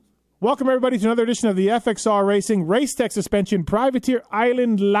Welcome, everybody, to another edition of the FXR Racing Race Tech Suspension Privateer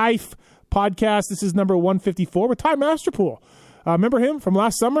Island Life podcast. This is number 154 with Ty Masterpool. Remember him from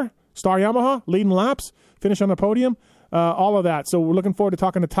last summer? Star Yamaha, leading laps, finish on the podium, all of that. So we're looking forward to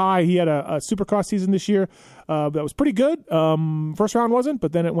talking to Ty. He had a Supercross season this year that was pretty good. First round wasn't,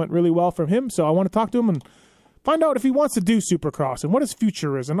 but then it went really well from him. So I want to talk to him and find out if he wants to do Supercross and what his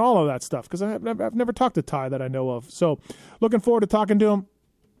future is and all of that stuff, because I've never talked to Ty that I know of. So looking forward to talking to him.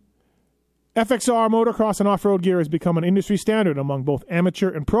 FXR motocross and off-road gear has become an industry standard among both amateur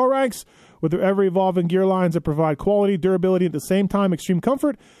and pro ranks. With their ever-evolving gear lines that provide quality, durability, and at the same time extreme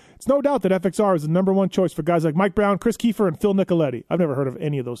comfort, it's no doubt that FXR is the number one choice for guys like Mike Brown, Chris Kiefer, and Phil Nicoletti. I've never heard of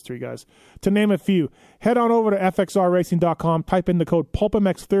any of those three guys. To name a few, head on over to fxrracing.com, type in the code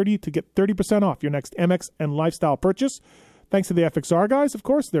PulpMX30 to get 30% off your next MX and lifestyle purchase. Thanks to the FXR guys, of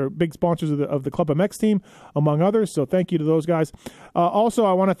course. They're big sponsors of the Club MX team, among others, so thank you to those guys. Also,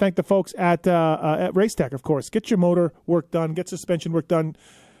 I want to thank the folks at Race Tech, of course. Get your motor work done, get suspension work done.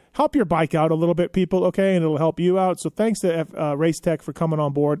 Help your bike out a little bit, people, okay, and it'll help you out. So thanks to Race Tech for coming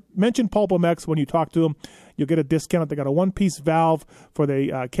on board. Mention Pulp MX when you talk to them. You'll get a discount. They got a one-piece valve for the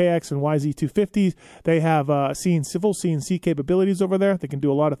KX and YZ250s. They have full CNC capabilities over there. They can do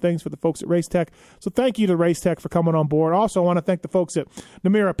a lot of things for the folks at Race Tech. So thank you to Race Tech for coming on board. Also, I want to thank the folks at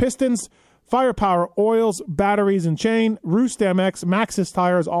Namira Pistons, Firepower Oils, Batteries and Chain, Roost MX, Maxxis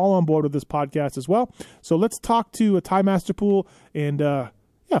Tires, all on board with this podcast as well. So let's talk to Ty Masterpool and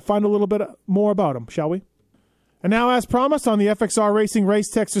find a little bit more about him, shall we? And now, as promised, on the FXR Racing Race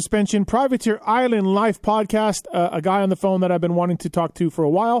Tech Suspension Privateer Island Life podcast, a guy on the phone that I've been wanting to talk to for a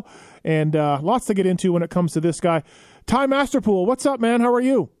while, and lots to get into when it comes to this guy. Ty Masterpool, what's up, man? How are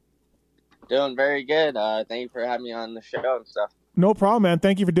you? Doing very good. Thank you for having me on the show and stuff. No problem, man.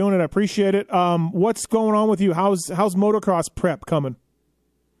 Thank you for doing it. I appreciate it. What's going on with you? How's motocross prep coming?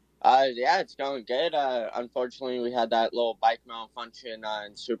 It's going good. Unfortunately, we had that little bike malfunction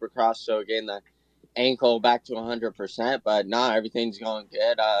in Supercross, so getting the ankle back to 100%. But everything's going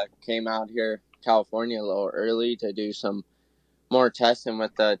good. Came out here, California, a little early to do some more testing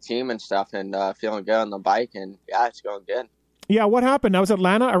with the team and stuff, and feeling good on the bike. And it's going good. Yeah, what happened? That was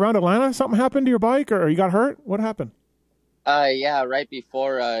around Atlanta. Something happened to your bike, or you got hurt? What happened? Right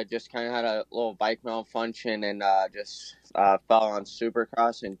before, just kind of had a little bike malfunction and just fell on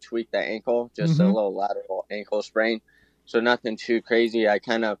Supercross and tweaked the ankle, just a little lateral ankle sprain. So nothing too crazy. I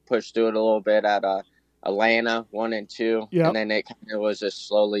kind of pushed through it a little bit at Atlanta 1 and 2, and then it kind of was just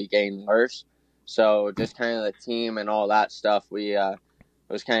slowly getting worse. So just kind of the team and all that stuff, it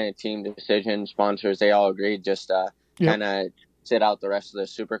was kind of team decision. Sponsors, they all agreed just kind of sit out the rest of the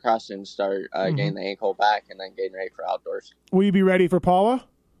Supercross and start getting the ankle back and then getting ready for outdoors. Will you be ready for Paula?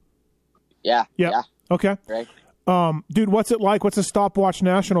 Yeah. Okay. Right. Dude, what's it like? What's the stopwatch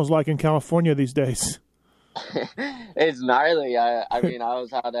nationals like in California these days? It's gnarly. I mean, I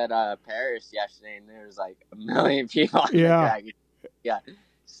was out at Paris yesterday, and there was like a million people on the track. Yeah,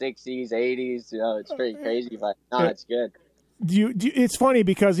 60s, 80s. It's pretty crazy, but it's good. It's funny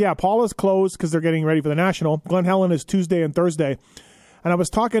because, Paula's closed because they're getting ready for the National. Glen Helen is Tuesday and Thursday. And I was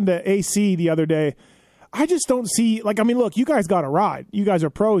talking to AC the other day. I just don't see, look, you guys got to ride. You guys are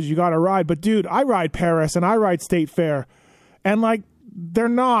pros. You got to ride. But, dude, I ride Paris and I ride State Fair. And, they're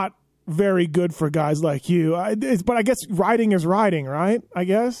not very good for guys like you. But I guess riding is riding, right? I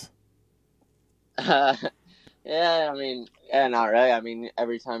guess? Not really. I mean,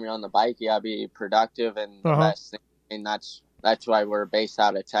 every time you're on the bike, you got to be productive and the best thing. And that's why we're based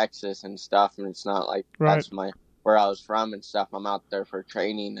out of Texas and stuff, and it's not like that's where I was from and stuff. I'm out there for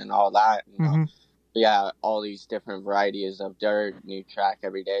training and all that. All these different varieties of dirt, new track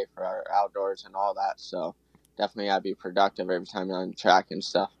every day for our outdoors and all that. So definitely gotta be productive every time you're on the track and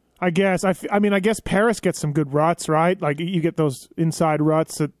stuff. I guess. I guess Paris gets some good ruts, right? Like you get those inside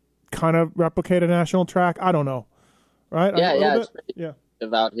ruts that kind of replicate a national track. I don't know, right? It's pretty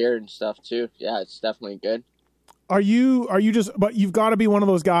out here and stuff too. Yeah, it's definitely good. Are you but you've got to be one of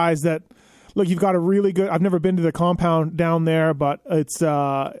those guys that, look, you've got a really good, I've never been to the compound down there, but it's,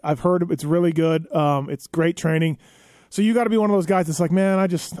 I've heard it's really good. It's great training. So you got to be one of those guys that's like, man,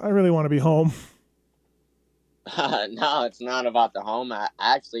 I really want to be home. No, it's not about the home.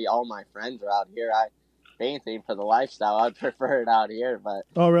 Actually, all my friends are out here. Anything for the lifestyle, I'd prefer it out here, but.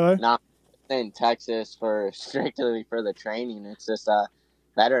 Oh, really? Not in Texas strictly for the training. It's just,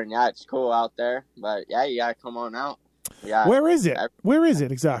 better, and it's cool out there, but you gotta come on out. Where is it? Where is it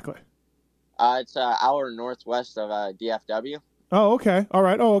exactly? It's an hour northwest of DFW. Oh, okay. All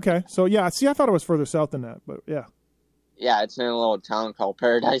right. Oh, okay. So I thought it was further south than that, but yeah, it's in a little town called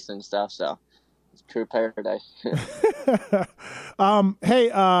Paradise and stuff. So true paradise. Hey,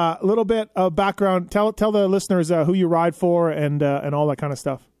 a little bit of background. Tell the listeners who you ride for and all that kind of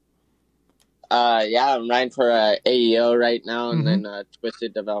stuff. Yeah, I'm riding for AEO right now, and then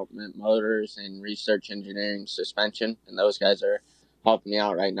Twisted Development Motors and Research Engineering Suspension, and those guys are helping me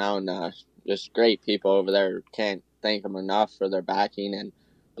out right now, and just great people over there. Can't thank them enough for their backing and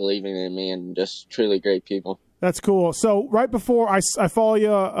believing in me, and just truly great people. That's cool. So right before I follow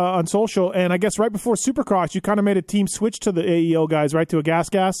you on social, and I guess right before Supercross, you kind of made a team switch to the AEO guys, right, to a gas.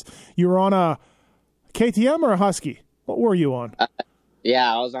 You were on a KTM or a Husky? What were you on?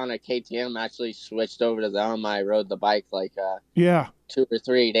 Yeah, I was on a KTM, actually switched over to them. I rode the bike like 2 or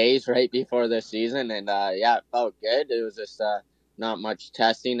 3 days right before the season, and yeah, it felt good. It was just not much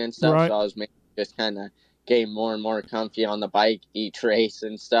testing and stuff, right. So I was just kind of getting more and more comfy on the bike each race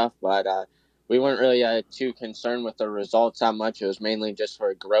and stuff, but we weren't really too concerned with the results that much. It was mainly just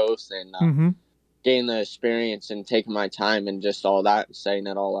for growth and getting the experience and taking my time and just all that and setting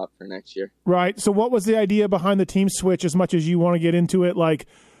it all up for next year. Right. So what was the idea behind the team switch, as much as you want to get into it? Like,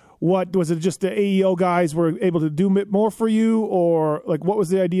 what was it, just the AEO guys were able to do more for you, or like what was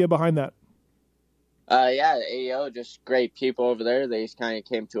the idea behind that? Yeah, AEO, just great people over there. They just kind of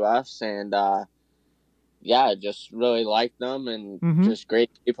came to us, and yeah, just really liked them, and just great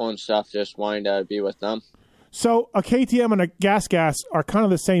people and stuff, just wanting to be with them. So a KTM and a gas are kind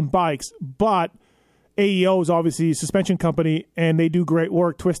of the same bikes, but AEO is obviously a suspension company, and they do great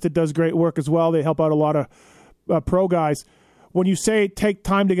work. Twisted does great work as well. They help out a lot of pro guys. When you say take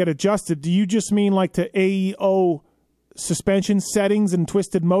time to get adjusted, do you just mean like to AEO suspension settings and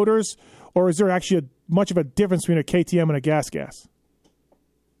Twisted motors, or is there actually much of a difference between a KTM and a gas?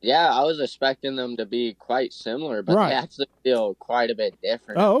 Yeah, I was expecting them to be quite similar, but they actually feel quite a bit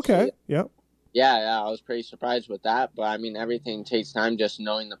different. Oh, okay. Yep. Yeah, I was pretty surprised with that. But, I mean, everything takes time, just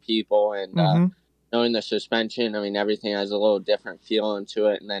knowing the people and knowing the suspension. I mean, everything has a little different feeling to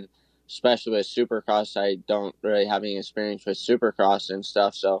it. And then, especially with Supercross, I don't really have any experience with Supercross and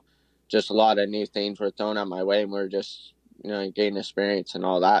stuff. So, just a lot of new things were thrown at my way, and we're just, gaining experience and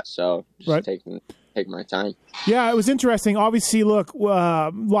all that. So, just take my time. Yeah, it was interesting. Obviously, look,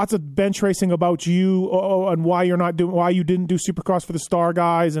 lots of bench racing about you and why you didn't do Supercross for the Star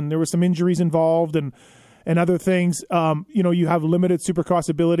guys, and there were some injuries involved and other things. You have limited Supercross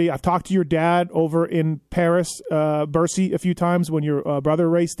ability. I've talked to your dad over in Paris, Bercy, a few times when your brother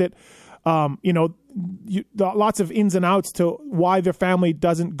raced it. Lots of ins and outs to why their family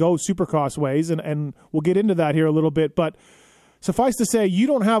doesn't go Supercross ways, and we'll get into that here a little bit, but suffice to say, you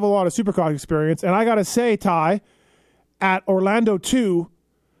don't have a lot of Supercross experience, and I got to say, Ty, at Orlando 2,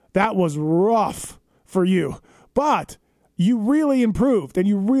 that was rough for you. But you really improved, and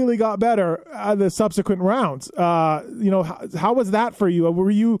you really got better at the subsequent rounds. How was that for you?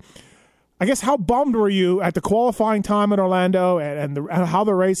 How bummed were you at the qualifying time at Orlando and how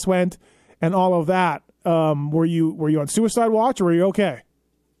the race went and all of that? Were you on suicide watch, or were you okay?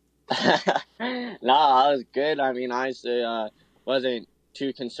 No, I was good. I mean, honestly, wasn't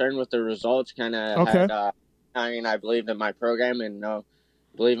too concerned with the results. Kind of had, I believed in my program and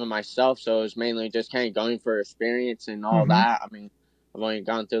believe in myself. So it was mainly just kind of going for experience and all that. I mean, I've only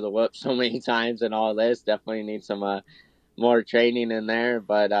gone through the whoop so many times and all this. Definitely need some more training in there.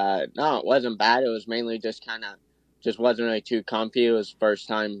 But no, it wasn't bad. It was mainly just just wasn't really too comfy. It was first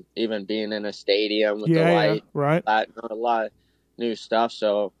time even being in a stadium with the light. Right. A lot of new stuff.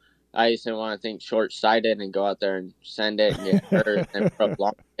 So I just didn't want to think short-sighted and go out there and send it and get hurt and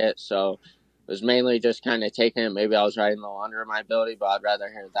prolong it. So it was mainly just kind of taking it. Maybe I was riding a little under my ability, but I'd rather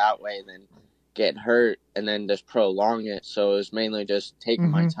hear it that way than get hurt and then just prolong it. So it was mainly just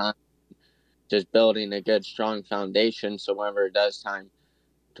taking my time, just building a good, strong foundation. So whenever it does time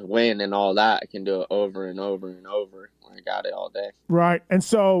to win and all that, I can do it over and over and over when I got it all day. Right. And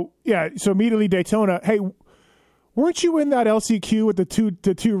so, so immediately Daytona, hey, weren't you in that LCQ with the two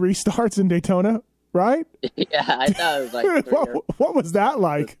restarts in Daytona, right? Yeah, I thought it was like... what was that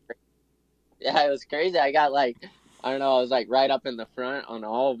like? Yeah, it was crazy. I got I was right up in the front on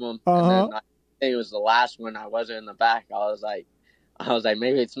all of them. And then I think it was the last one I wasn't in the back. I was like,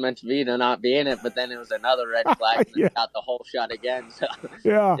 maybe it's meant to be to not be in it, but then it was another red flag and got the whole shot again. So,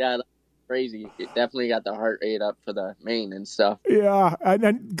 yeah, crazy. It definitely got the heart rate up for the main and stuff. Yeah,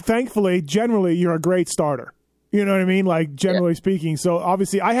 and thankfully, generally, you're a great starter. You know what I mean? Like, generally speaking. So,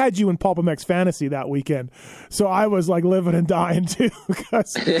 obviously, I had you in Pulp20 Fantasy that weekend. So, I was, living and dying, too.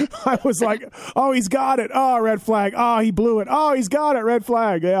 Because I was like, oh, he's got it. Oh, red flag. Oh, he blew it. Oh, he's got it. Red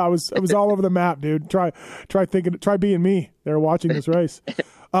flag. Yeah, it was all over the map, dude. Try being me there watching this race.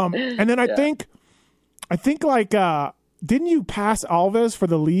 And then I think didn't you pass Alves for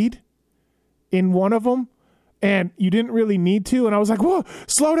the lead in one of them, and you didn't really need to. And I was like, whoa,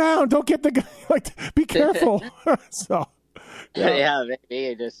 slow down. Don't get the guy. Like, be careful. So, yeah, maybe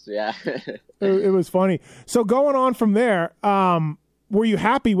it just, yeah. it was funny. So going on from there, were you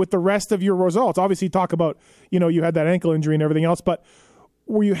happy with the rest of your results? Obviously, talk about, you had that ankle injury and everything else, but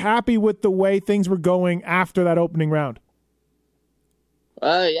were you happy with the way things were going after that opening round?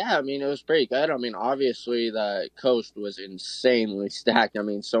 Yeah, I mean, it was pretty good. I mean, obviously, the coast was insanely stacked. I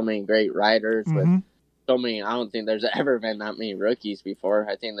mean, so many great riders with so many. I don't think there's ever been that many rookies before.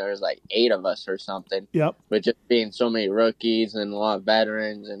 I think there was like 8 of us or something. Yep. But just being so many rookies and a lot of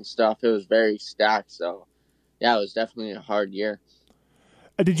veterans and stuff, it was very stacked. So, yeah, it was definitely a hard year.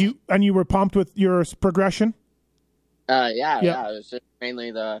 And you were pumped with your progression? Yeah. It was just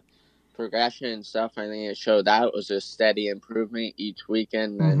mainly the progression and stuff. I think it showed that it was a steady improvement each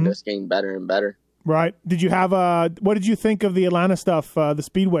weekend and just getting better and better. Right. Did you have what did you think of the Atlanta stuff, the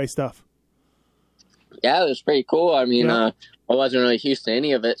Speedway stuff? Yeah, it was pretty cool. I mean, I wasn't really used to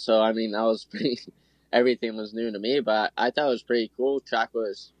any of it, so I mean, that was everything was new to me, but I thought it was pretty cool. Track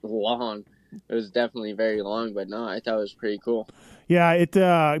was long. It was definitely very long, but no, I thought it was pretty cool. Yeah,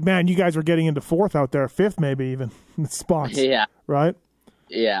 man, you guys were getting into 4th out there, 5th maybe even spots. Yeah. Right?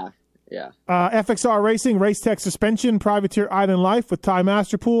 Yeah. FXR Racing, Race Tech Suspension, Privateer Island Life with Ty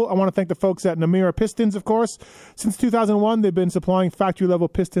Masterpool. I want to thank the folks at Namira Pistons, of course. Since 2001, they've been supplying factory-level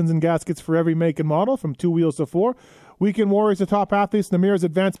pistons and gaskets for every make and model, from 2 wheels to 4. Weekend warriors to top athletes, Namira's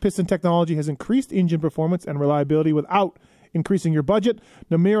advanced piston technology has increased engine performance and reliability without increasing your budget.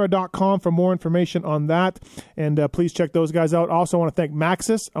 Namira.com for more information on that. And please check those guys out. Also, I want to thank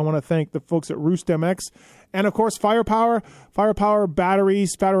Maxxis. I want to thank the folks at Roost MX. And, of course, Firepower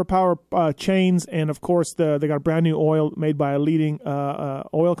batteries, Firepower chains, and, of course, they got a brand new oil made by a leading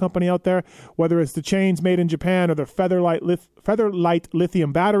oil company out there. Whether it's the chains made in Japan or the Featherlight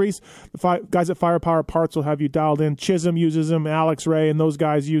lithium batteries, the guys at Firepower Parts will have you dialed in. Chisholm uses them, Alex Ray, and those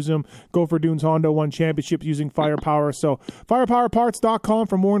guys use them. Gopher Dunes Honda won championships using Firepower. So firepowerparts.com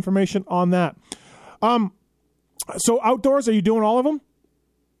for more information on that. So outdoors, are you doing all of them?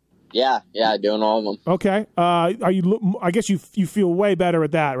 Yeah, doing all of them. Okay. Are you? I guess you feel way better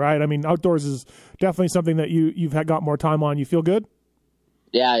at that, right? I mean, outdoors is definitely something that you've got more time on. You feel good?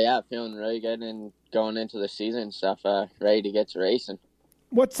 Yeah, feeling really good and going into the season and stuff, ready to get to racing.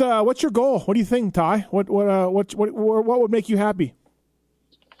 What's your goal? What do you think, Ty? What would make you happy?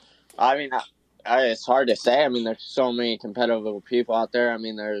 I mean, it's hard to say. I mean, there's so many competitive people out there. I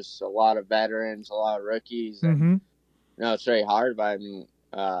mean, there's a lot of veterans, a lot of rookies, and it's very hard. But I mean,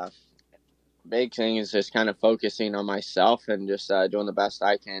 big thing is just kind of focusing on myself and just doing the best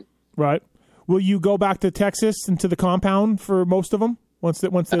I can. Right. Will you go back to Texas and to the compound for most of them once they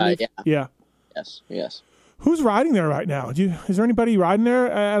leave? Yeah. Yes. Who's riding there right now? Is there anybody riding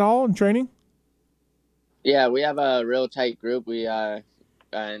there at all in training? Yeah, we have a real tight group. We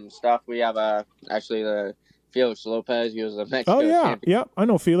and stuff. We have actually the Felix Lopez. He was a Mexico champion. I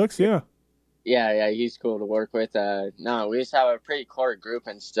know Felix. Yeah. Yeah, he's cool to work with. No, we just have a pretty core group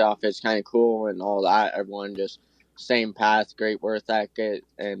and stuff. It's kind of cool and all that. Everyone just same path, great work ethic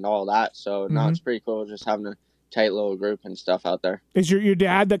and all that. So, no, it's pretty cool just having a tight little group and stuff out there. Is your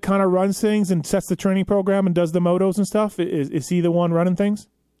dad that kind of runs things and sets the training program and does the motos and stuff? Is he the one running things?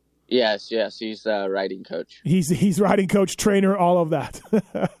 Yes, he's the riding coach. He's riding coach, trainer, all of that.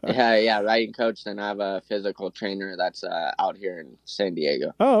 yeah, riding coach. Then I have a physical trainer that's out here in San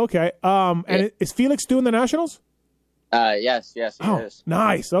Diego. Oh, okay. And is Felix doing the nationals? Yes, he is.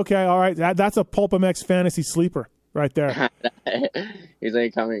 Nice. Okay, all right. That's a Pulp MX fantasy sleeper right there.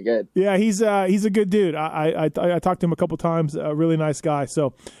 He's coming good. Yeah, he's a good dude. I talked to him a couple times. A really nice guy.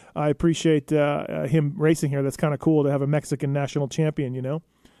 So I appreciate him racing here. That's kind of cool to have a Mexican national champion.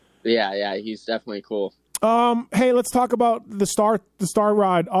 Yeah, he's definitely cool. Hey, let's talk about the Star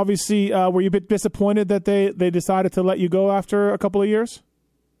ride. Obviously, were you a bit disappointed that they decided to let you go after a couple of years?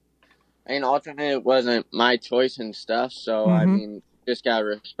 I mean, alternate wasn't my choice and stuff, so I mean, just gotta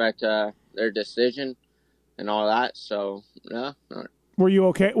respect their decision and all that. So, yeah. Were you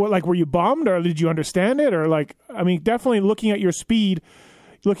okay? Were you bummed, or did you understand it, or I mean, definitely looking at your speed.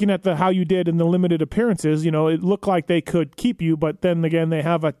 Looking at how you did in the limited appearances, it looked like they could keep you, but then again, they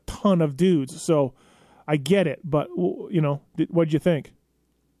have a ton of dudes. So I get it, but, what did you think?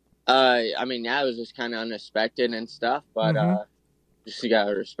 I mean, it was just kind of unexpected and stuff, but just you got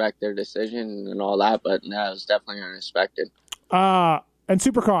to respect their decision and all that, but it was definitely unexpected. And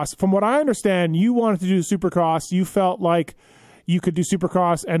Supercross, from what I understand, you wanted to do Supercross. You felt like you could do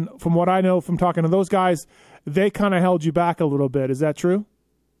Supercross, and from what I know from talking to those guys, they kind of held you back a little bit. Is that true?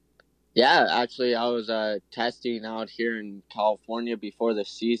 Yeah, actually, I was testing out here in California before the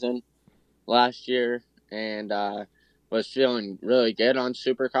season, last year, and was feeling really good on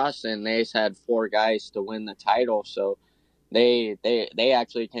Supercross, and they just had 4 guys to win the title, so they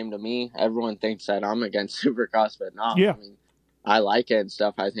actually came to me. Everyone thinks that I'm against Supercross, but no, Yeah. I mean, I like it and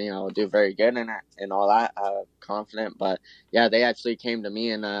stuff. I think I'll do very good in it and all that. Confident, but yeah, they actually came to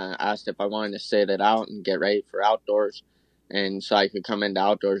me and asked if I wanted to sit it out and get ready for outdoors, and so I could come into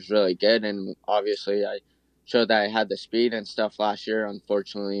outdoors really good. And obviously, I showed that I had the speed and stuff last year.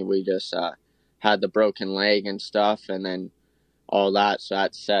 Unfortunately, we just had the broken leg and stuff, and then all that, so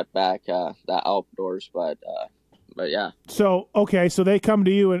that set back the outdoors. But yeah. So okay, so they come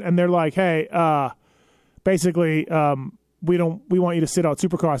to you and they're like, hey, basically, we want you to sit out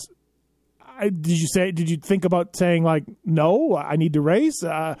Supercross. Did you think about saying like, no, I need to race?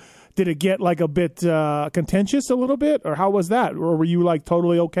 Did it get like a bit contentious a little bit, or how was that? Or were you like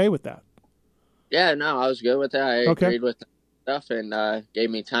totally okay with that? Yeah, no, I was good with that. I agreed with the stuff, and gave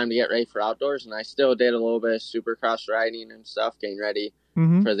me time to get ready for outdoors. And I still did a little bit of Supercross riding and stuff, getting ready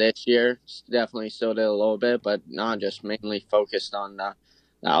for this year. Definitely still did a little bit, but not just mainly focused on the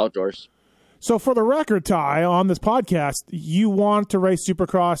outdoors. So for the record, Ty, on this podcast, you want to race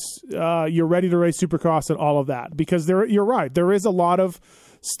Supercross. You're ready to race Supercross and all of that, because you're right. There is a lot of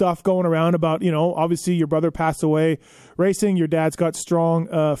stuff going around about, obviously your brother passed away racing. Your dad's got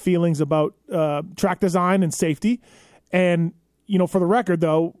strong feelings about track design and safety. And, for the record,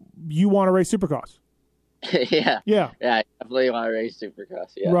 though, you want to race Supercross. Yeah. Yeah. Yeah, I definitely want to race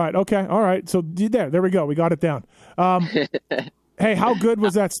Supercross. Yeah. Right. Okay. All right. So there we go. We got it down. Hey, how good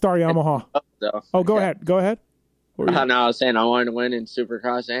was that Star Yamaha? Oh, go ahead. Go ahead. No, I was saying I wanted to win in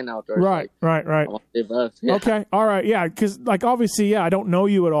Supercross and outdoors. Right. I want to do both. Yeah. Okay. All right. Yeah. Because obviously, I don't know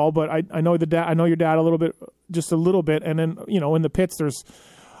you at all, but I know I know your dad a little bit, just a little bit. And then, in the pits,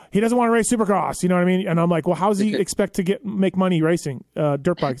 he doesn't want to race Supercross. You know what I mean? And I'm like, well, how does he expect to make money racing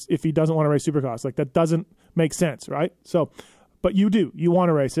dirt bikes if he doesn't want to race Supercross? Like, that doesn't make sense, right? So, but you do. You want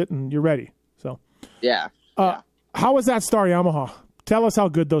to race it, and you're ready. So, yeah. How was that Star Yamaha? Tell us how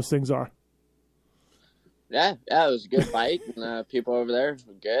good those things are. Yeah, it was a good bike, and people over there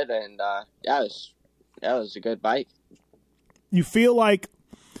were good, and it was a good bike. You feel like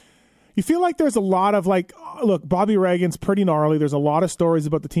there's a lot of look, Bobby Reagan's pretty gnarly. There's a lot of stories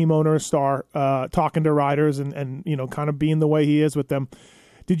about the team owner of Star talking to riders and kind of being the way he is with them.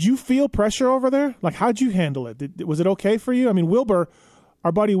 Did you feel pressure over there? Like, how'd you handle it? Was it okay for you? I mean, Wilbur,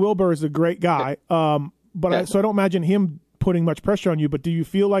 our buddy Wilbur, is a great guy, but so I don't imagine him putting much pressure on you. But do you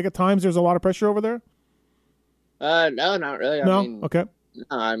feel like at times there's a lot of pressure over there? No, not really. No? I mean, Okay. No,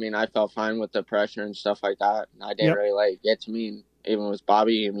 I mean, I felt fine with the pressure and stuff like that. I didn't really get to me, and even with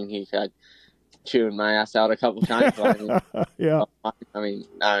Bobby, I mean, he had chewing my ass out a couple times. So, I mean, yeah. I mean,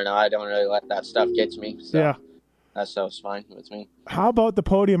 I don't know. I don't really let that stuff get to me. So yeah. That stuff's fine with me. How about the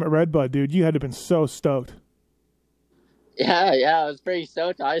podium at Redbud, dude? You had to have been so stoked. Yeah, I was pretty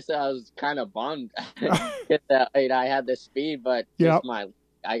stoked. I was kind of bummed. I had the speed, but just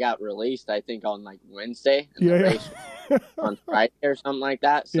I got released, I think, on Wednesday. And the race on Friday or something like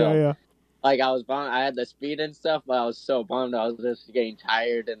that. So, I was bummed. I had the speed and stuff, but I was so bummed. I was just getting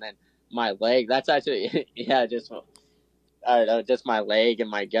tired, and then my leg. That's actually, just I don't know, just my leg and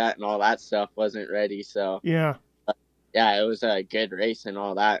my gut and all that stuff wasn't ready. So yeah, it was a good race and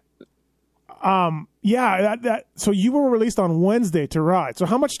all that. So you were released on Wednesday to ride. So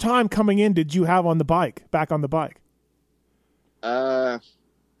how much time coming in did you have back on the bike?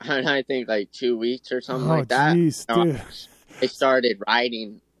 I think 2 weeks or something like that. Geez, dude. I started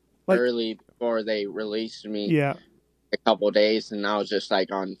riding early before they released me. Yeah. A couple of days, and I was just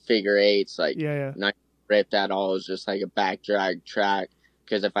on figure eights, not ripped at all. It was just a back drag track,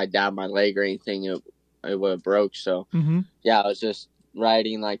 because if I downed my leg or anything, it would have broke. So I was just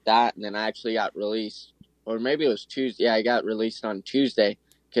riding like that, and then I actually got released, or maybe it was Tuesday. Yeah, I got released on Tuesday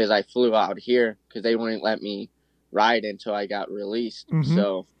because I flew out here because they wouldn't let me ride until I got released.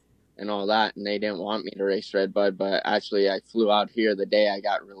 So, and all that, and they didn't want me to race Redbud, but actually I flew out here the day I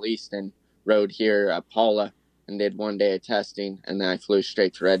got released and rode here at Paula and did 1 day of testing, and then I flew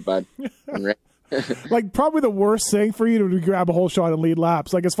straight to Redbud. Probably the worst thing for you to grab a whole shot and lead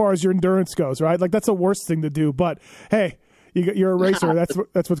laps, as far as your endurance goes, right? That's the worst thing to do, but hey, you're a racer.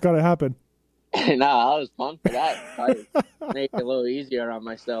 That's what's got to happen. No, I was pumped for that. Probably make it a little easier on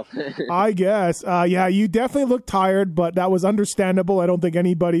myself. I guess. You definitely looked tired, but that was understandable. I don't think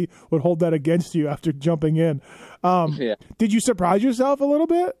anybody would hold that against you after jumping in. Did you surprise yourself a little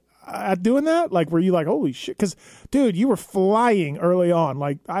bit at doing that? Were you holy shit? Because, dude, you were flying early on.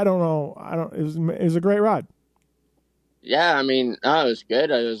 I don't know. It was a great ride. Yeah, I mean, it was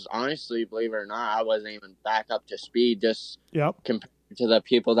good. It was honestly, believe it or not, I wasn't even back up to speed just compared to the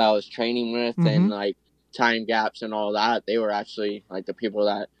people that I was training with and like time gaps and all that, they were actually like the people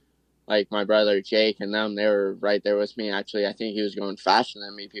that, like my brother Jake and them, they were right there with me. Actually, I think he was going faster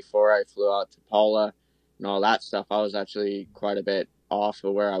than me before I flew out to Paula and all that stuff. I was actually quite a bit off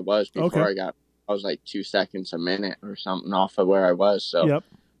of where I was before I was like 2 seconds a minute or something off of where I was. So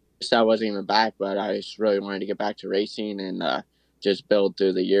I wasn't even back, but I just really wanted to get back to racing and just build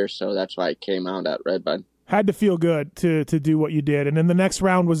through the year. So that's why I came out at Redbud. Had to feel good to do what you did. And then the next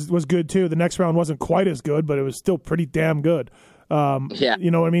round was good too. The next round wasn't quite as good, but it was still pretty damn good.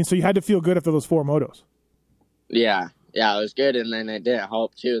 You know what I mean? So you had to feel good after those 4 motos. Yeah, it was good. And then it didn't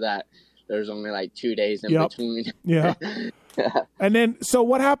help too that there was only like 2 days in between. Yeah. And then, so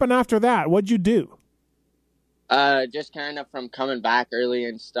what happened after that? What'd you do? Just kind of from coming back early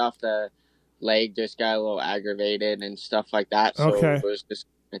and stuff, the leg just got a little aggravated and stuff like that. So it was just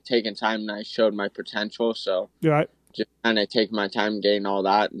taking time and I showed my potential. So just kind of taking my time, getting all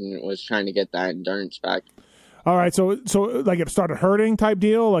that, and was trying to get that endurance back. All right. So like it started hurting type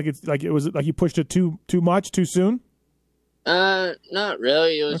deal? Like it was like you pushed it too much, too soon? Not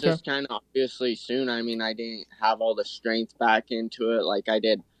really. It was just kind of obviously soon. I mean, I didn't have all the strength back into it like I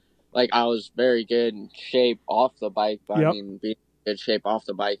did. Like I was very good in shape off the bike, but I mean, being in good shape off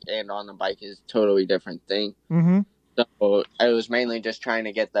the bike and on the bike is a totally different thing. So I was mainly just trying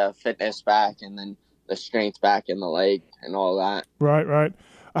to get the fitness back and then the strength back in the leg and all that. Right.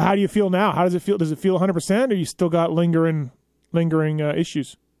 How do you feel now? How does it feel? Does it feel 100%, or you still got lingering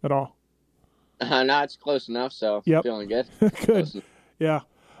issues at all? No, it's close enough, so feeling good. Good. Yeah.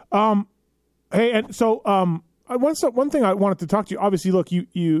 Hey, and so one thing I wanted to talk to you. Obviously, look,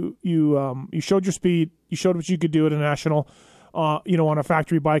 you showed your speed. You showed what you could do at a national, on a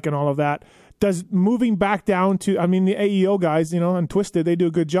factory bike and all of that. Does moving back down to, I mean, the AEO guys, and Twisted, they do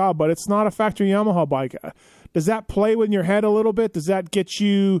a good job, but it's not a factory Yamaha bike. Does that play with your head a little bit? Does that get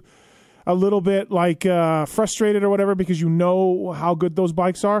you a little bit like frustrated or whatever because you know how good those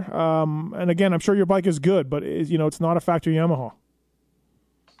bikes are? And again, I'm sure your bike is good, but it's not a factory Yamaha.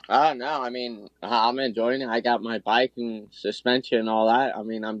 No, I mean, I'm enjoying it. I got my bike and suspension and all that. I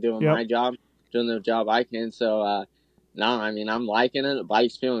mean, I'm doing my job, doing the job I can. So, no, I mean, I'm liking it. The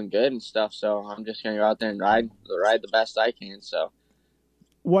bike's feeling good and stuff. So I'm just going to go out there and ride the best I can. So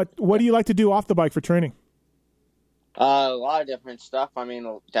what do you like to do off the bike for training? A lot of different stuff. I mean,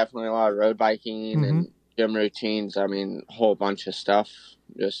 definitely a lot of road biking and gym routines. I mean, a whole bunch of stuff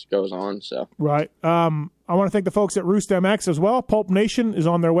just goes on. So right. I want to thank the folks at Roost MX as well. Pulp Nation is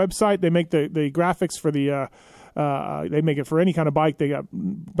on their website. They make the graphics for the. They make it for any kind of bike. They got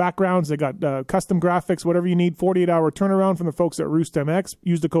backgrounds. They got custom graphics. Whatever you need. 48-hour turnaround from the folks at Roost MX.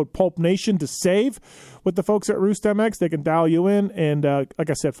 Use the code Pulp Nation to save with the folks at Roost MX. They can dial you in, and like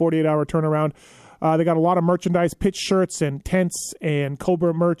I said, 48-hour turnaround. They got a lot of merchandise, pitch shirts and tents and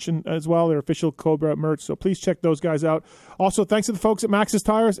Cobra merch as well, their official Cobra merch. So please check those guys out. Also, thanks to the folks at Maxxis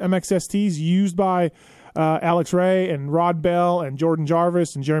Tires, MXSTs, used by Alex Ray and Rod Bell and Jordan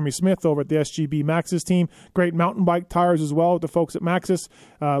Jarvis and Jeremy Smith over at the SGB Maxxis team. Great mountain bike tires as well with the folks at Maxxis.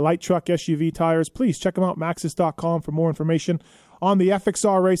 Light truck, SUV tires. Please check them out, maxxis.com, for more information on the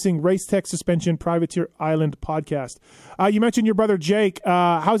FXR Racing Race Tech Suspension Privateer Island podcast. You mentioned your brother Jake.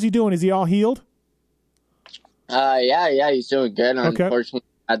 How's he doing? Is he all healed? Yeah, he's doing good. Unfortunately,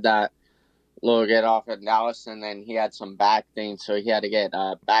 had that little get off in Dallas, and then he had some back things, so he had to get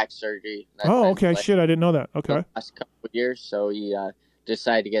back surgery. Shit, I didn't know that. Okay. Last couple of years, so he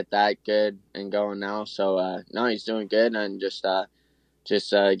decided to get that good and going now. So no, he's doing good and just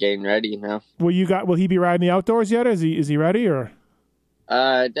getting ready now. Will he be riding the outdoors yet? Is he ready or?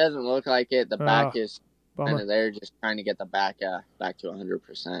 It doesn't look like it. The back is kind of there, just trying to get the back back to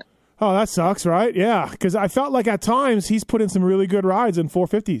 100%. Oh, that sucks, right? Yeah, because I felt like at times he's put in some really good rides in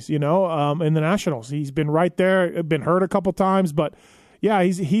 450s, in the Nationals. He's been right there, been hurt a couple times, but yeah,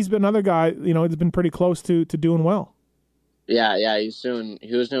 he's been another guy, he's been pretty close to doing well. Yeah, he was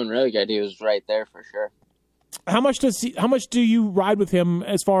doing really good. He was right there for sure. How much do you ride with him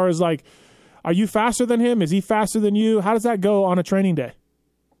as far as like, are you faster than him? Is he faster than you? How does that go on a training day?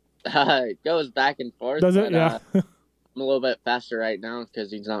 It goes back and forth. Does it? Yeah. I'm a little bit faster right now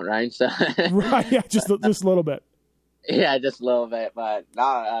because he's not riding. So right, yeah, just a little bit. Yeah, just a little bit, but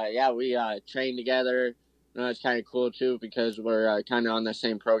we train together. It's kind of cool too because we're kind of on the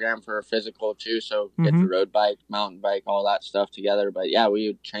same program for a physical too. So get the road bike, mountain bike, all that stuff together. But yeah, we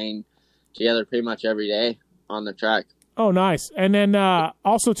would train together pretty much every day on the track. Oh, nice. And then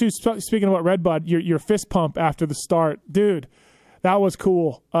also too, speaking about Redbud, your fist pump after the start, dude. That was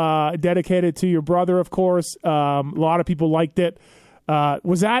cool. Dedicated to your brother, of course. A lot of people liked it.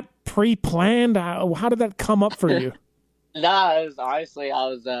 Was that pre-planned? How did that come up for you? Nah, it was, honestly,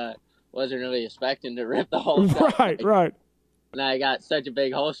 I wasn't really expecting to rip the whole shot. Right. And I got such a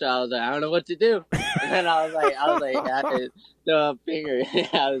big hole shot. I was like, I don't know what to do. And then I was like, the finger.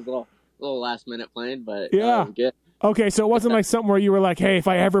 Yeah, it was a little last minute plan, but it was good. Okay, so it wasn't like something where you were like, hey, if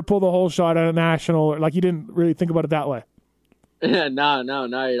I ever pull the whole shot at a national, or like you didn't really think about it that way. No,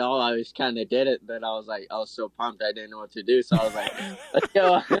 not at all. I just kind of did it, but I was so pumped I didn't know what to do. So I was like, let's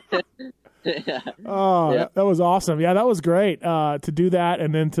go. Oh, yeah. That was awesome. Yeah, that was great to do that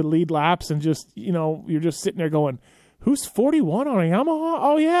and then to lead laps and just, you're just sitting there going, who's 41 on a Yamaha?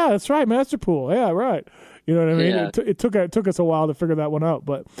 Oh, yeah, that's right, Masterpool. Yeah, right. You know what I mean? Yeah. It took us a while to figure that one out,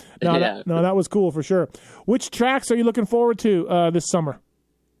 but that was cool for sure. Which tracks are you looking forward to this summer?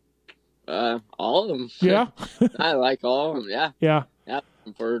 All of them. Yeah? I like all of them, yeah. Yeah. Yeah,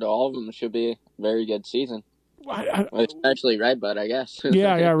 looking forward to all of them. It should be a very good season. Especially Redbud, I guess.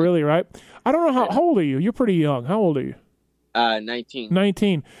 Yeah, really, right? I don't know, how old are you? You're pretty young. How old are you? 19.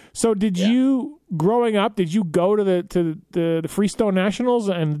 19. So did you, growing up, did you go to the Freestone Nationals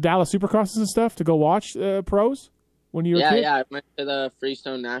and Dallas Supercrosses and stuff to go watch pros when you were a kid? Yeah, I went to the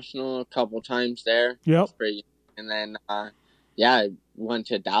Freestone National a couple times there. Yep. And then, I went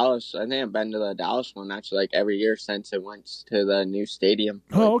to Dallas. I think I've been to the Dallas one actually like every year since it went to the new stadium.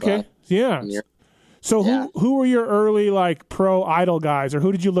 Oh, okay. Yeah. So who were your early like pro idol guys, or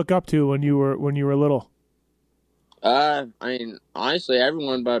who did you look up to when you were little? I mean, honestly,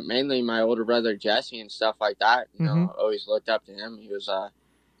 everyone, but mainly my older brother Jesse and stuff like that. You know, always looked up to him. He was,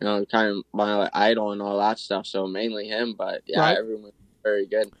 kind of my idol and all that stuff. So mainly him, but everyone was very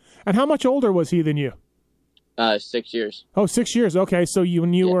good. And how much older was he than you? 6 years. Oh, 6 years. Okay, so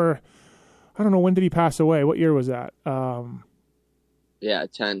when you were, I don't know, when did he pass away? What year was that? 10.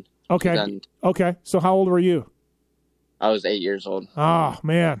 Okay. So how old were you? I was 8 years old. Oh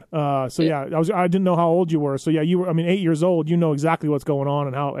man. I didn't know how old you were. So yeah, you were. I mean, 8 years old. You know exactly what's going on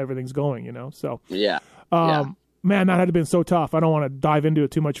and how everything's going. So yeah. Man, that had to been so tough. I don't want to dive into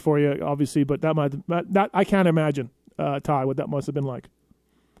it too much for you, obviously, but that I can't imagine, Ty, what that must have been like.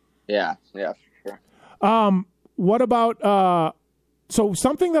 Yeah, for sure. What about so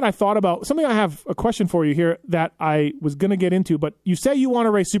something that I thought about, something I have a question for you here that I was going to get into, but you say you want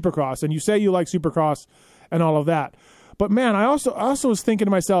to race Supercross and you say you like Supercross and all of that. But man, I also was thinking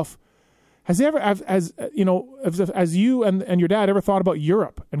to myself, has you and your dad ever thought about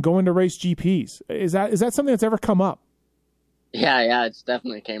Europe and going to race GPs? Is that something that's ever come up? Yeah, it's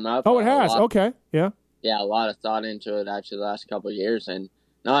definitely came up. Oh, it has. Okay. Yeah. Yeah, a lot of thought into it actually the last couple of years, and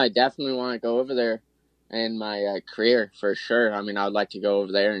no, I definitely want to go over there in my career for sure. I mean, I would like to go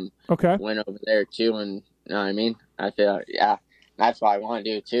over there and win over there too, and you know what I mean? I feel that's what I want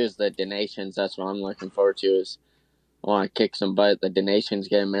to do too. Is the donations? That's what I'm looking forward to. Is I want to kick some butt. The donations,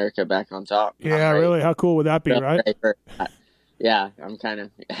 get America back on top. Yeah, really. How cool would that be, right? Yeah, I'm kind of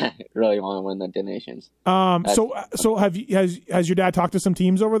really want to win the donations. So has your dad talked to some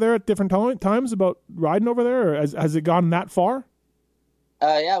teams over there at different times about riding over there, or has it gone that far?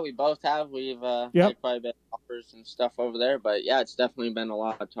 Yeah, we both have. We've had quite a bit of offers and stuff over there, but yeah, it's definitely been a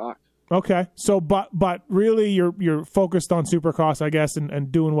lot of talk. Okay, so but really you're focused on Supercross, I guess,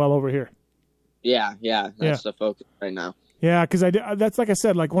 and doing well over here. Yeah, that's the focus right now. Yeah, because that's like I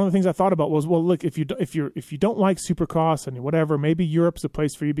said, like one of the things I thought about was, well, look, if you don't like Supercross and whatever, maybe Europe's the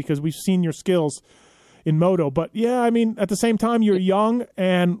place for you because we've seen your skills in moto. But yeah, I mean, at the same time, you're young,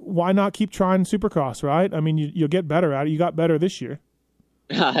 and why not keep trying Supercross, right? I mean, you'll get better at it. You got better this year.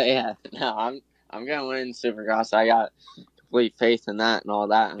 Yeah, no, I'm gonna win Supercross. I got complete faith in that and all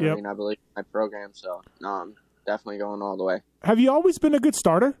that. Yep. I mean, I believe in my program, so no, I'm definitely going all the way. Have you always been a good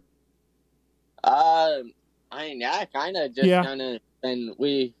starter? Kind of just kind of, and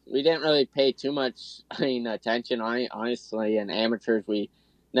we didn't really pay too much, attention. Honestly, in amateurs, we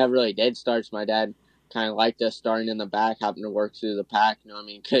never really did starts. My dad kind of liked us starting in the back, having to work through the pack.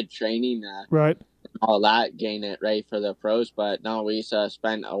 Good training, right, all that, getting it ready for the pros. But no, we used to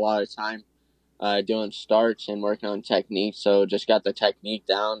spend a lot of time doing starts and working on technique. So just got the technique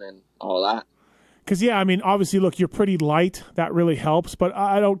down and all that. Because, yeah, I mean, obviously, look, you're pretty light. That really helps. But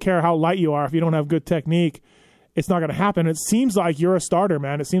I don't care how light you are. If you don't have good technique, it's not going to happen. It seems like you're a starter,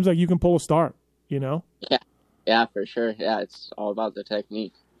 man. It seems like you can pull a start, Yeah, for sure. Yeah, it's all about the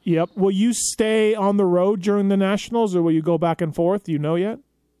technique. Yep. Will you stay on the road during the Nationals, or will you go back and forth? Do you know yet?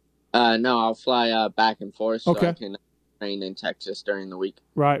 No, I'll fly back and forth so I can train in Texas during the week.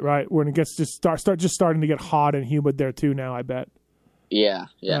 Right. When it gets starting to get hot and humid there, too, now, I bet. Yeah,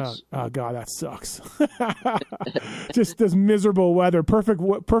 yes. Oh God, that sucks. Just this miserable weather. Perfect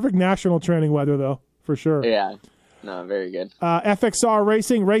national training weather, though, for sure. Yeah, no, very good. FXR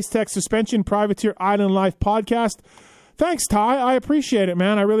Racing, Race Tech Suspension, Privateer Island Life podcast. Thanks, Ty. I appreciate it,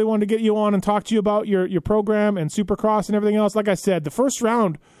 man. I really wanted to get you on and talk to you about your program and Supercross and everything else. Like I said, the first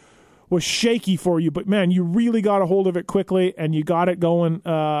round was shaky for you, but man, you really got a hold of it quickly and you got it going,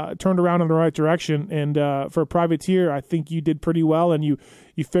 turned around in the right direction. And for a privateer, I think you did pretty well and you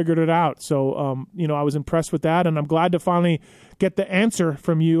figured it out. So, I was impressed with that, and I'm glad to finally get the answer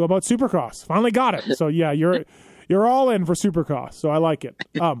from you about Supercross. Finally got it. So yeah, you're all in for Supercross. So I like it.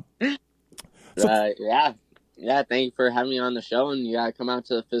 Yeah, thank you for having me on the show, and you gotta come out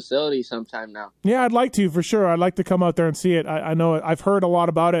to the facility sometime now. Yeah, I'd like to, for sure. I'd like to come out there and see it. I know I've heard a lot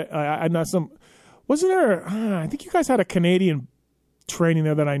about it. I know wasn't there, I think you guys had a Canadian training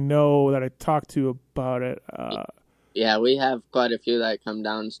there that I know that I talked to about it. Yeah, we have quite a few that come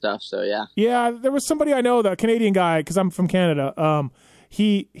down and stuff, so yeah. Yeah, there was somebody I know, the Canadian guy, because I'm from Canada.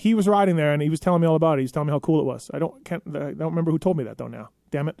 He was riding there, and he was telling me all about it. He was telling me how cool it was. I don't remember who told me that, though, now.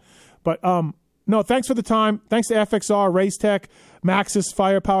 Damn it. But, no, thanks for the time. Thanks to FXR, Race Tech, Maxis,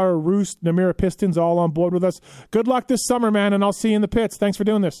 Firepower, Roost, Namira Pistons, all on board with us. Good luck this summer, man, and I'll see you in the pits. Thanks for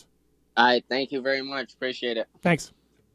doing this. All right, thank you very much. Appreciate it. Thanks.